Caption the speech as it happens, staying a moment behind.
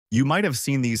You might have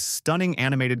seen these stunning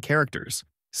animated characters,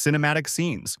 cinematic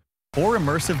scenes, or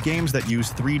immersive games that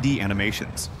use 3D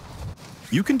animations.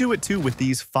 You can do it too with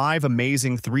these 5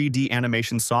 amazing 3D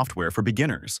animation software for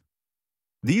beginners.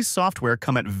 These software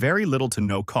come at very little to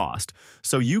no cost,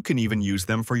 so you can even use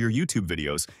them for your YouTube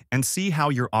videos and see how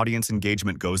your audience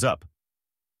engagement goes up.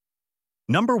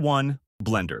 Number 1.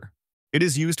 Blender. It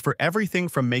is used for everything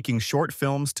from making short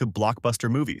films to blockbuster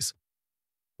movies.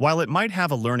 While it might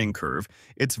have a learning curve,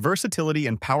 its versatility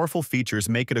and powerful features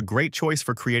make it a great choice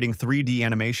for creating 3D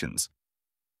animations.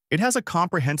 It has a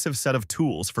comprehensive set of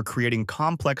tools for creating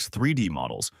complex 3D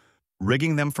models,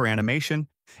 rigging them for animation,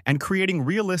 and creating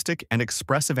realistic and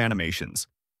expressive animations.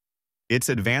 Its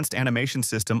advanced animation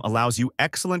system allows you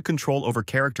excellent control over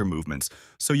character movements,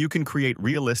 so you can create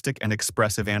realistic and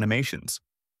expressive animations.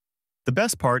 The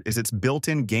best part is its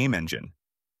built-in game engine.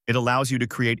 It allows you to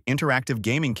create interactive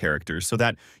gaming characters so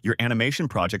that your animation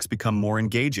projects become more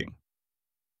engaging.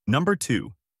 Number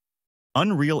 2.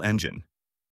 Unreal Engine.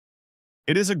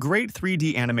 It is a great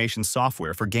 3D animation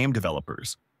software for game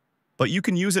developers, but you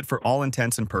can use it for all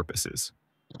intents and purposes.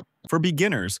 For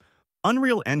beginners,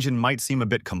 Unreal Engine might seem a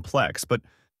bit complex, but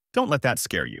don't let that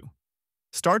scare you.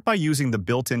 Start by using the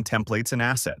built-in templates and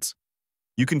assets.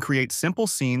 You can create simple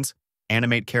scenes,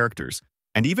 animate characters,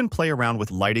 and even play around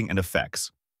with lighting and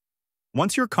effects.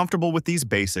 Once you're comfortable with these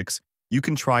basics, you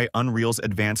can try Unreal's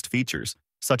advanced features,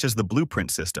 such as the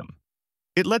blueprint system.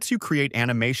 It lets you create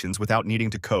animations without needing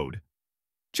to code.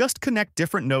 Just connect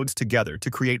different nodes together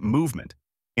to create movement,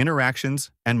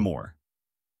 interactions, and more.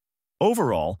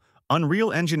 Overall,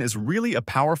 Unreal Engine is really a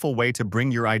powerful way to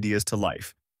bring your ideas to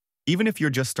life, even if you're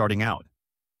just starting out.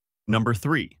 Number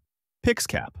 3.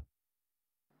 Pixcap.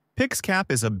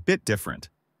 Pixcap is a bit different.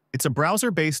 It's a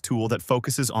browser-based tool that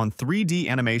focuses on 3D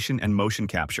animation and motion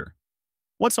capture.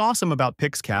 What's awesome about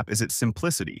Pixcap is its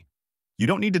simplicity. You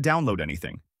don't need to download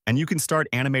anything, and you can start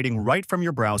animating right from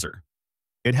your browser.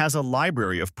 It has a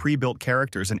library of pre-built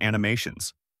characters and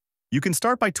animations. You can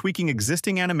start by tweaking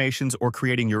existing animations or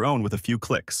creating your own with a few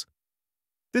clicks.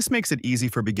 This makes it easy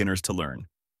for beginners to learn.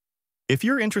 If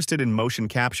you're interested in motion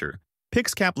capture,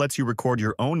 Pixcap lets you record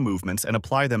your own movements and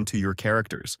apply them to your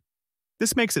characters.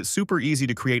 This makes it super easy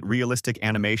to create realistic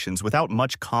animations without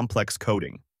much complex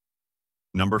coding.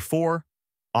 Number 4.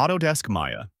 Autodesk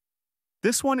Maya.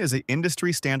 This one is an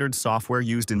industry-standard software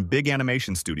used in big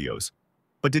animation studios.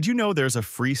 But did you know there's a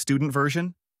free student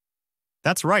version?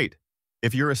 That's right.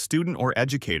 If you're a student or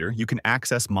educator, you can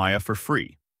access Maya for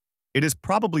free. It is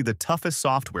probably the toughest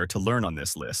software to learn on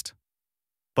this list.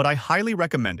 But I highly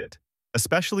recommend it,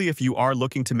 especially if you are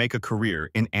looking to make a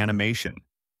career in animation.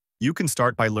 You can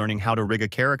start by learning how to rig a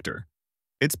character.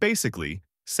 It's basically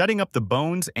setting up the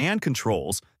bones and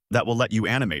controls that will let you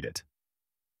animate it.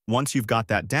 Once you've got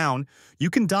that down,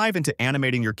 you can dive into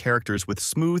animating your characters with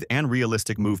smooth and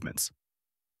realistic movements.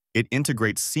 It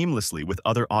integrates seamlessly with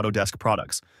other Autodesk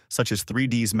products, such as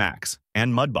 3ds Max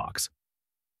and Mudbox,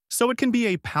 so it can be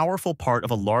a powerful part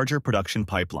of a larger production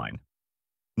pipeline.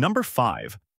 Number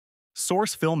 5.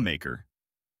 Source Filmmaker.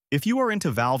 If you are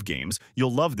into Valve games,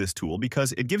 you'll love this tool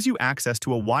because it gives you access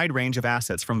to a wide range of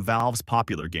assets from Valve's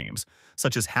popular games,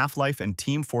 such as Half-Life and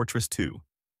Team Fortress 2.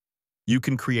 You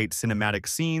can create cinematic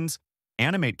scenes,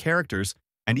 animate characters,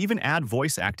 and even add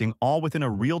voice acting all within a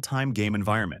real-time game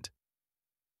environment.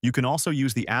 You can also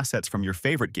use the assets from your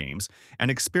favorite games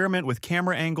and experiment with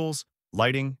camera angles,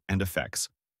 lighting, and effects.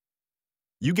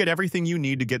 You get everything you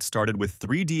need to get started with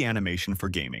 3D animation for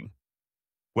gaming.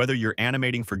 Whether you're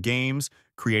animating for games,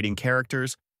 creating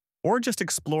characters, or just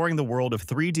exploring the world of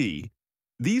 3D,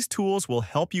 these tools will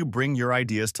help you bring your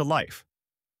ideas to life.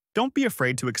 Don't be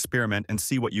afraid to experiment and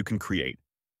see what you can create.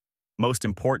 Most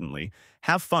importantly,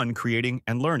 have fun creating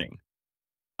and learning.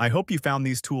 I hope you found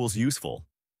these tools useful.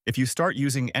 If you start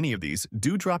using any of these,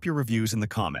 do drop your reviews in the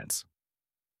comments.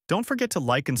 Don't forget to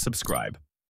like and subscribe.